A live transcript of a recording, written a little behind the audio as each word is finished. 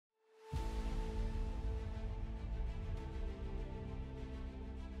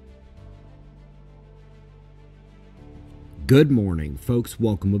Good morning, folks.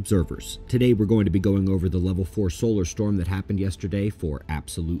 Welcome, observers. Today we're going to be going over the level 4 solar storm that happened yesterday for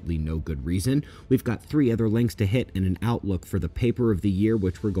absolutely no good reason. We've got 3 other links to hit and an outlook for the paper of the year,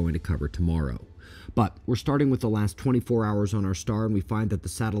 which we're going to cover tomorrow. But we're starting with the last 24 hours on our star, and we find that the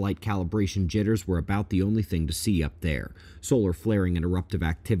satellite calibration jitters were about the only thing to see up there. Solar flaring and eruptive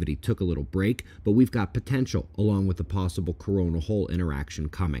activity took a little break, but we've got potential along with the possible coronal hole interaction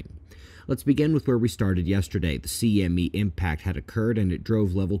coming. Let's begin with where we started yesterday. The CME impact had occurred and it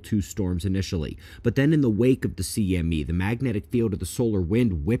drove level 2 storms initially. But then in the wake of the CME, the magnetic field of the solar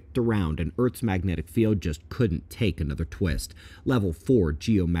wind whipped around and Earth's magnetic field just couldn't take another twist. Level 4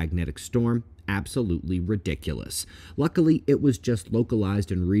 geomagnetic storm. Absolutely ridiculous. Luckily, it was just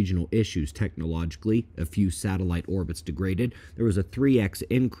localized and regional issues technologically. A few satellite orbits degraded. There was a 3x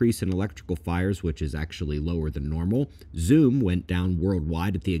increase in electrical fires, which is actually lower than normal. Zoom went down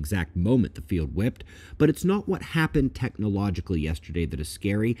worldwide at the exact moment the field whipped. But it's not what happened technologically yesterday that is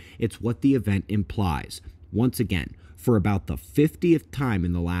scary. It's what the event implies. Once again, for about the 50th time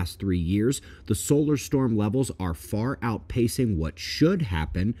in the last 3 years, the solar storm levels are far outpacing what should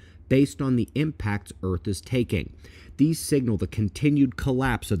happen based on the impacts Earth is taking. These signal the continued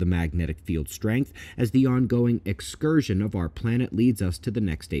collapse of the magnetic field strength as the ongoing excursion of our planet leads us to the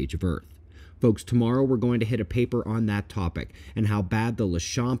next stage of Earth. Folks, tomorrow we're going to hit a paper on that topic and how bad the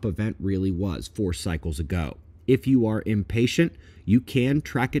Lachamp event really was 4 cycles ago. If you are impatient, you can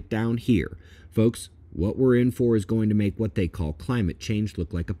track it down here. Folks, what we're in for is going to make what they call climate change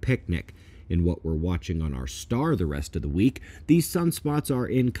look like a picnic. In what we're watching on our star the rest of the week, these sunspots are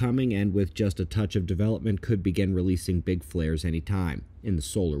incoming and with just a touch of development could begin releasing big flares anytime. In the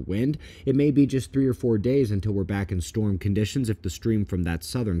solar wind, it may be just 3 or 4 days until we're back in storm conditions if the stream from that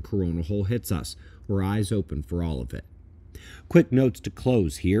southern coronal hole hits us. We're eyes open for all of it. Quick notes to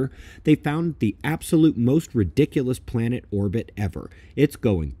close here. They found the absolute most ridiculous planet orbit ever. It's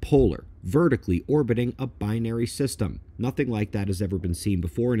going polar, vertically orbiting a binary system. Nothing like that has ever been seen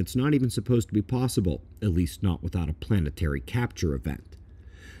before, and it's not even supposed to be possible, at least not without a planetary capture event.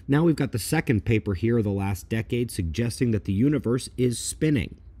 Now we've got the second paper here of the last decade suggesting that the universe is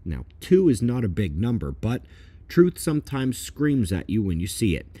spinning. Now, 2 is not a big number, but truth sometimes screams at you when you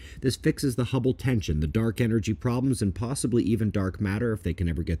see it. This fixes the Hubble tension, the dark energy problems, and possibly even dark matter if they can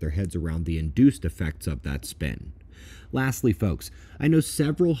ever get their heads around the induced effects of that spin. Lastly, folks, I know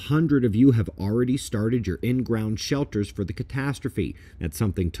several hundred of you have already started your in-ground shelters for the catastrophe. That's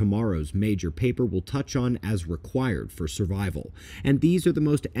something tomorrow's major paper will touch on as required for survival. And these are the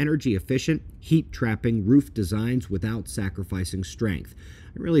most energy-efficient, heat-trapping roof designs without sacrificing strength.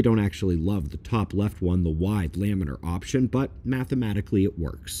 I really don't actually love the top left one, the wide laminar option, but mathematically it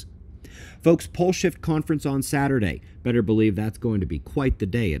works. Folks, Pole Shift Conference on Saturday. Better believe that's going to be quite the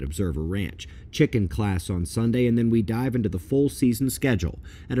day at Observer Ranch. Chicken class on Sunday, and then we dive into the full season schedule.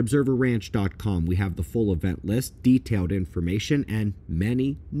 At observerranch.com, we have the full event list, detailed information, and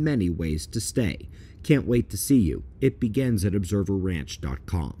many, many ways to stay. Can't wait to see you. It begins at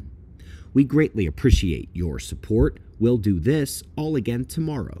observerranch.com. We greatly appreciate your support. We'll do this all again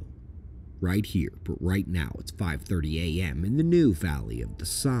tomorrow. Right here, but right now it's 5:30 a.m. in the new Valley of the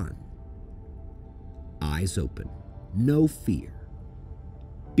Sun. Eyes open, no fear.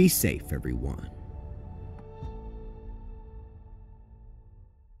 Be safe, everyone.